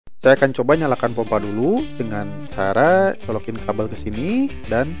Saya akan coba nyalakan pompa dulu dengan cara colokin kabel ke sini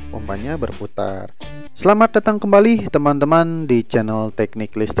dan pompanya berputar. Selamat datang kembali teman-teman di channel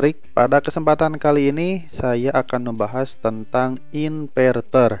Teknik Listrik. Pada kesempatan kali ini saya akan membahas tentang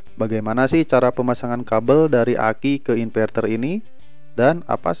inverter. Bagaimana sih cara pemasangan kabel dari aki ke inverter ini, dan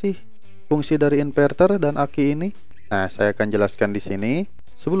apa sih fungsi dari inverter dan aki ini? Nah, saya akan jelaskan di sini.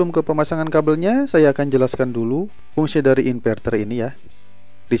 Sebelum ke pemasangan kabelnya, saya akan jelaskan dulu fungsi dari inverter ini ya.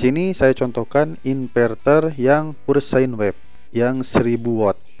 Di sini saya contohkan inverter yang pure sine wave yang 1000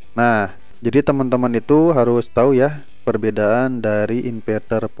 watt. Nah, jadi teman-teman itu harus tahu ya perbedaan dari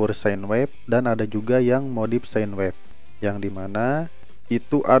inverter pure sine wave dan ada juga yang modif sine wave, yang dimana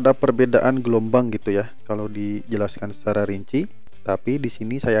itu ada perbedaan gelombang gitu ya kalau dijelaskan secara rinci. Tapi di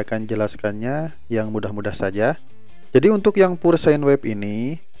sini saya akan jelaskannya yang mudah-mudah saja. Jadi untuk yang pure sine wave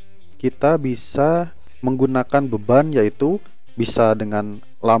ini kita bisa menggunakan beban, yaitu bisa dengan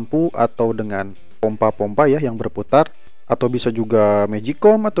lampu atau dengan pompa-pompa ya yang berputar, atau bisa juga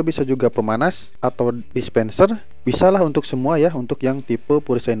magicom, atau bisa juga pemanas atau dispenser. Bisalah untuk semua ya untuk yang tipe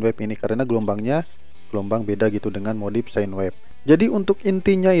pure sine wave ini, karena gelombangnya gelombang beda gitu dengan modif sine wave. Jadi untuk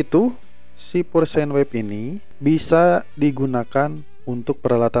intinya itu si pure sine wave ini bisa digunakan untuk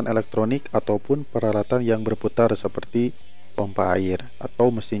peralatan elektronik ataupun peralatan yang berputar seperti pompa air atau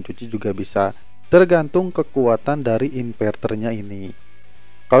mesin cuci juga bisa, tergantung kekuatan dari inverternya ini.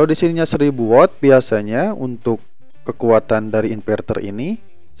 Kalau di sininya 1000 watt, biasanya untuk kekuatan dari inverter ini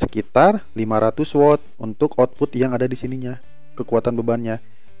sekitar 500 watt untuk output yang ada di sininya, kekuatan bebannya.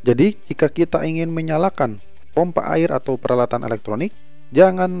 Jadi jika kita ingin menyalakan pompa air atau peralatan elektronik,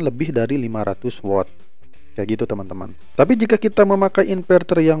 jangan lebih dari 500 watt. Kayak gitu teman-teman. Tapi jika kita memakai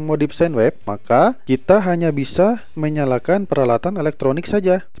inverter yang modif sine wave, maka kita hanya bisa menyalakan peralatan elektronik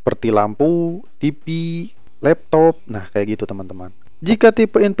saja, seperti lampu, TV, laptop. Nah, kayak gitu teman-teman. Jika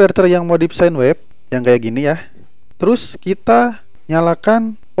tipe inverter yang modif sine wave yang kayak gini ya, terus kita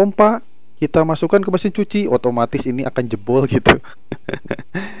nyalakan pompa, kita masukkan ke mesin cuci, otomatis ini akan jebol gitu.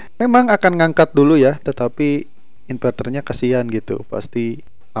 Memang akan ngangkat dulu ya, tetapi inverternya kasihan gitu, pasti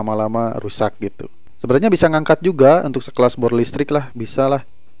lama-lama rusak gitu. Sebenarnya bisa ngangkat juga untuk sekelas bor listrik lah, bisa lah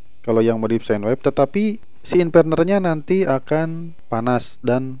kalau yang modif sine wave, tetapi si inverternya nanti akan panas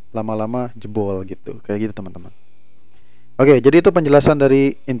dan lama-lama jebol gitu. Kayak gitu teman-teman. Oke, jadi itu penjelasan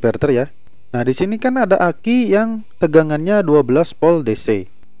dari inverter ya. Nah, di sini kan ada aki yang tegangannya 12 volt DC.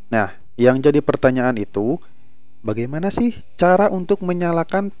 Nah, yang jadi pertanyaan itu, bagaimana sih cara untuk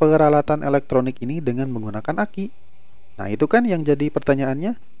menyalakan peralatan elektronik ini dengan menggunakan aki? Nah, itu kan yang jadi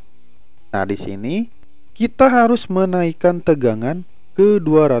pertanyaannya. Nah, di sini kita harus menaikkan tegangan ke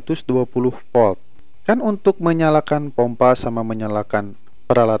 220 volt. Kan untuk menyalakan pompa sama menyalakan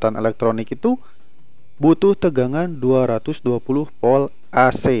peralatan elektronik itu butuh tegangan 220 volt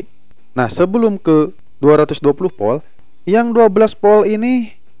AC. Nah, sebelum ke 220 volt, yang 12 volt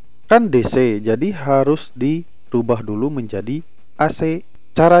ini kan DC, jadi harus dirubah dulu menjadi AC.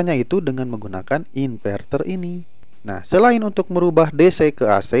 Caranya itu dengan menggunakan inverter ini. Nah, selain untuk merubah DC ke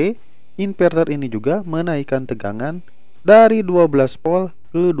AC, inverter ini juga menaikkan tegangan dari 12 volt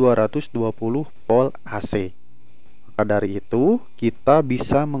ke 220 volt AC. Maka dari itu, kita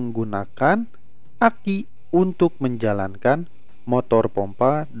bisa menggunakan aki untuk menjalankan motor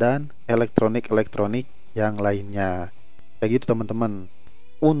pompa dan elektronik-elektronik yang lainnya. Kayak gitu teman-teman,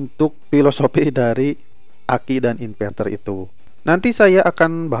 untuk filosofi dari aki dan inverter itu. Nanti saya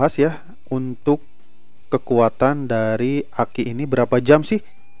akan bahas ya untuk kekuatan dari aki ini, berapa jam sih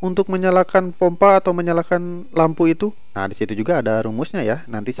untuk menyalakan pompa atau menyalakan lampu itu. Nah, di situ juga ada rumusnya ya.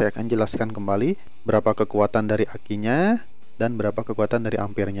 Nanti saya akan jelaskan kembali berapa kekuatan dari akinya dan berapa kekuatan dari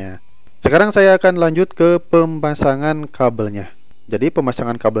ampernya. Sekarang saya akan lanjut ke pemasangan kabelnya. Jadi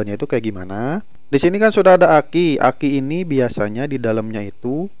pemasangan kabelnya itu kayak gimana? Di sini kan sudah ada aki. Aki ini biasanya di dalamnya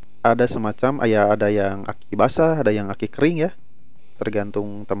itu ada semacam ada yang aki basah, ada yang aki kering ya.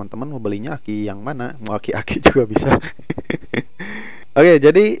 Tergantung teman-teman mau belinya aki yang mana. Mau aki-aki juga bisa. Oke,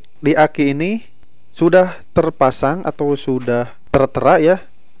 jadi di aki ini sudah terpasang atau sudah tertera ya.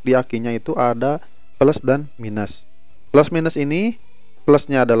 Di akinya itu ada plus dan minus. Plus minus ini,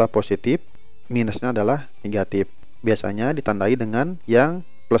 plusnya adalah positif, minusnya adalah negatif. Biasanya ditandai dengan yang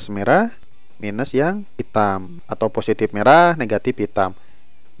plus merah, minus yang hitam, atau positif merah, negatif hitam.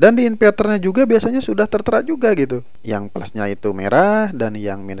 Dan di inverternya juga biasanya sudah tertera juga gitu. Yang plusnya itu merah dan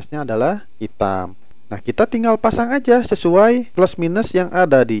yang minusnya adalah hitam. Nah, kita tinggal pasang aja sesuai plus minus yang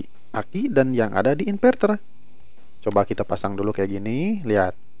ada di aki dan yang ada di inverter. Coba kita pasang dulu kayak gini,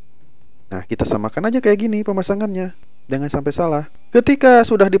 lihat. Nah, kita samakan aja kayak gini pemasangannya. Jangan sampai salah. Ketika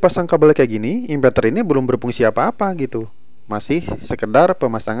sudah dipasang kabel kayak gini, inverter ini belum berfungsi apa-apa gitu. masih sekedar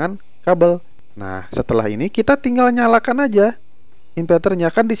pemasangan kabel. Nah, setelah ini kita tinggal nyalakan aja inverternya.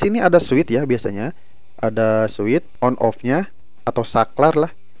 Kan di sini ada switch ya, biasanya ada switch on off-nya atau saklar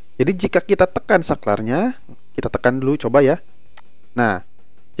lah. Jadi jika kita tekan saklarnya, kita tekan dulu coba ya. Nah,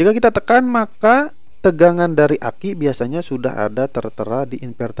 jika kita tekan maka tegangan dari aki biasanya sudah ada tertera di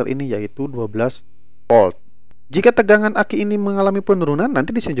inverter ini, yaitu 12 volt. Jika tegangan aki ini mengalami penurunan,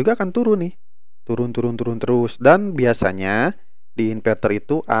 nanti di sini juga akan turun nih. Turun terus. Dan biasanya di inverter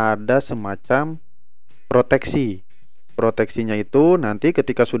itu ada semacam proteksi. Proteksinya itu nanti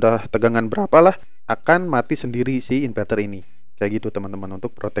ketika sudah tegangan berapa lah akan mati sendiri si inverter ini. Kayak gitu teman-teman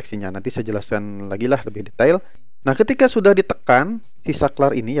untuk proteksinya. Nanti saya jelaskan lagi lah lebih detail. Nah, ketika sudah ditekan si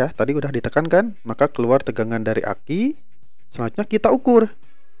saklar ini ya, tadi udah ditekan kan, maka keluar tegangan dari aki. Selanjutnya kita ukur.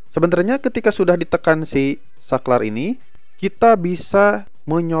 Sebenarnya ketika sudah ditekan si saklar ini, kita bisa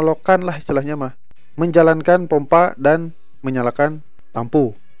menyolokkan lah istilahnya mah, menjalankan pompa dan menyalakan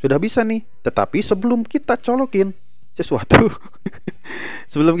lampu. Sudah bisa nih. Tetapi sebelum kita colokin sesuatu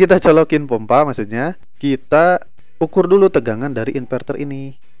sebelum kita colokin pompa, maksudnya kita ukur dulu tegangan dari inverter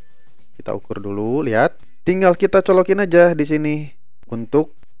ini. Kita ukur dulu, lihat. Tinggal kita colokin aja di sini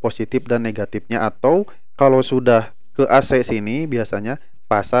untuk positif dan negatifnya, atau kalau sudah ke AC sini biasanya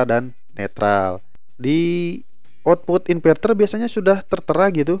pasa dan netral. Di output inverter biasanya sudah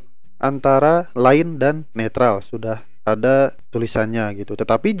tertera gitu antara line dan netral, sudah ada tulisannya gitu.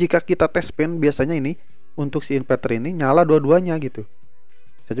 Tetapi jika kita tes pen biasanya ini untuk si inverter ini nyala dua-duanya gitu.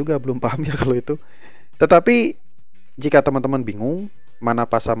 Saya juga belum paham ya kalau itu. Tetapi jika teman-teman bingung mana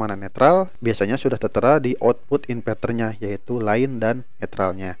pasa mana netral, biasanya sudah tertera di output inverternya, yaitu line dan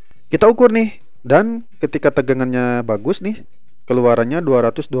netralnya. Kita ukur nih, dan ketika tegangannya bagus nih, keluarannya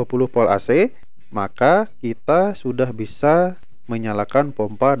 220 volt AC, maka kita sudah bisa menyalakan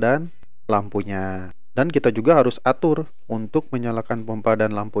pompa dan lampunya. Dan kita juga harus atur untuk menyalakan pompa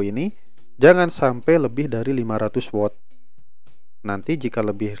dan lampu ini jangan sampai lebih dari 500 watt. Nanti jika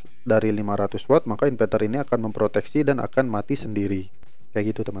lebih dari 500 watt, maka inverter ini akan memproteksi dan akan mati sendiri.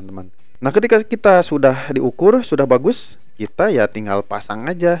 Kayak gitu teman-teman. Nah, ketika kita sudah diukur, sudah bagus, kita ya tinggal pasang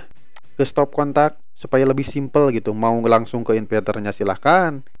aja ke stop kontak supaya lebih simple gitu. Mau langsung ke inverternya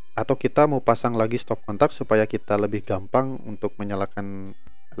silahkan, atau kita mau pasang lagi stop kontak supaya kita lebih gampang untuk menyalakan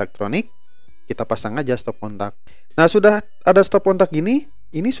elektronik, kita pasang aja stop kontak. Nah, sudah ada stop kontak gini,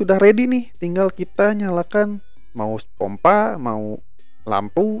 ini sudah ready nih. Tinggal kita nyalakan, mau pompa, mau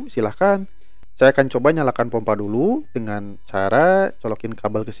lampu, silahkan. Saya akan coba nyalakan pompa dulu dengan cara colokin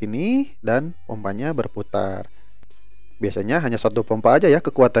kabel ke sini dan pompanya berputar. Biasanya hanya satu pompa aja ya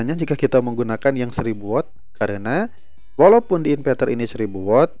kekuatannya jika kita menggunakan yang 1000 watt, karena walaupun di inverter ini 1000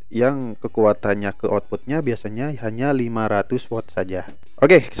 watt, yang kekuatannya ke outputnya biasanya hanya 500 watt saja.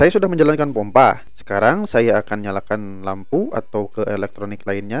 Oke, saya sudah menjalankan pompa. Sekarang saya akan nyalakan lampu atau ke elektronik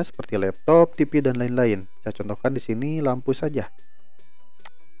lainnya seperti laptop, TV dan lain-lain. Saya contohkan di sini lampu saja.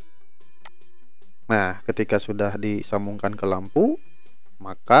 Nah, ketika sudah disambungkan ke lampu,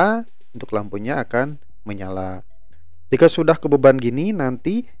 maka untuk lampunya akan menyala. Jika sudah kebeban gini,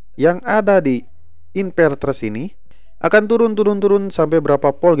 nanti yang ada di inverter sini akan turun sampai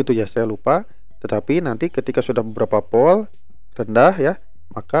berapa volt gitu ya, saya lupa. Tetapi nanti ketika sudah beberapa volt rendah ya,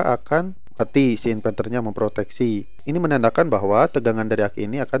 maka akan mati si inverternya, memproteksi. Ini menandakan bahwa tegangan dari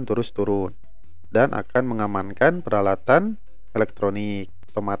aki ini akan terus turun dan akan mengamankan peralatan elektronik.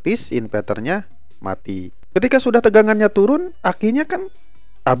 Otomatis inverternya mati. Ketika sudah tegangannya turun, akinya kan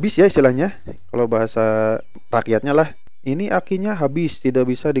habis ya istilahnya. Kalau bahasa rakyatnya lah, ini akinya habis,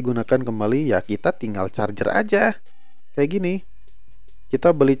 tidak bisa digunakan kembali. Ya kita tinggal charger aja. Kayak gini. Kita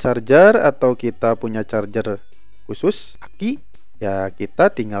beli charger atau kita punya charger khusus aki, ya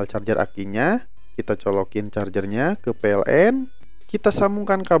kita tinggal charger akinya, kita colokin chargernya ke PLN, kita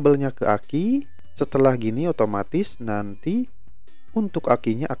sambungkan kabelnya ke aki. Setelah gini otomatis nanti untuk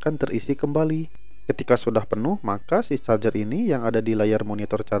akinya akan terisi kembali. Ketika sudah penuh, maka si charger ini yang ada di layar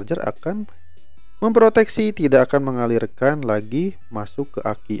monitor charger akan memproteksi, tidak akan mengalirkan lagi masuk ke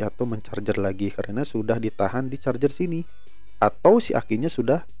aki atau mencharger lagi, karena sudah ditahan di charger sini atau si akinya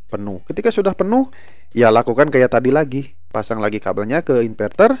sudah penuh. Ketika sudah penuh, ya lakukan kayak tadi lagi, pasang lagi kabelnya ke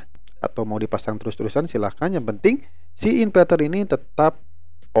inverter, atau mau dipasang terus-terusan silahkan, yang penting si inverter ini tetap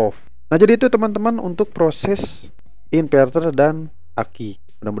off. Nah, jadi itu teman-teman untuk proses inverter dan aki.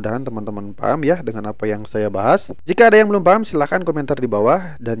 Mudah-mudahan teman-teman paham ya dengan apa yang saya bahas. Jika ada yang belum paham, silahkan komentar di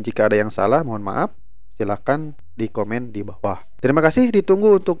bawah. Dan jika ada yang salah, mohon maaf, silahkan di komen di bawah. Terima kasih,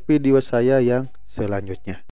 ditunggu untuk video saya yang selanjutnya.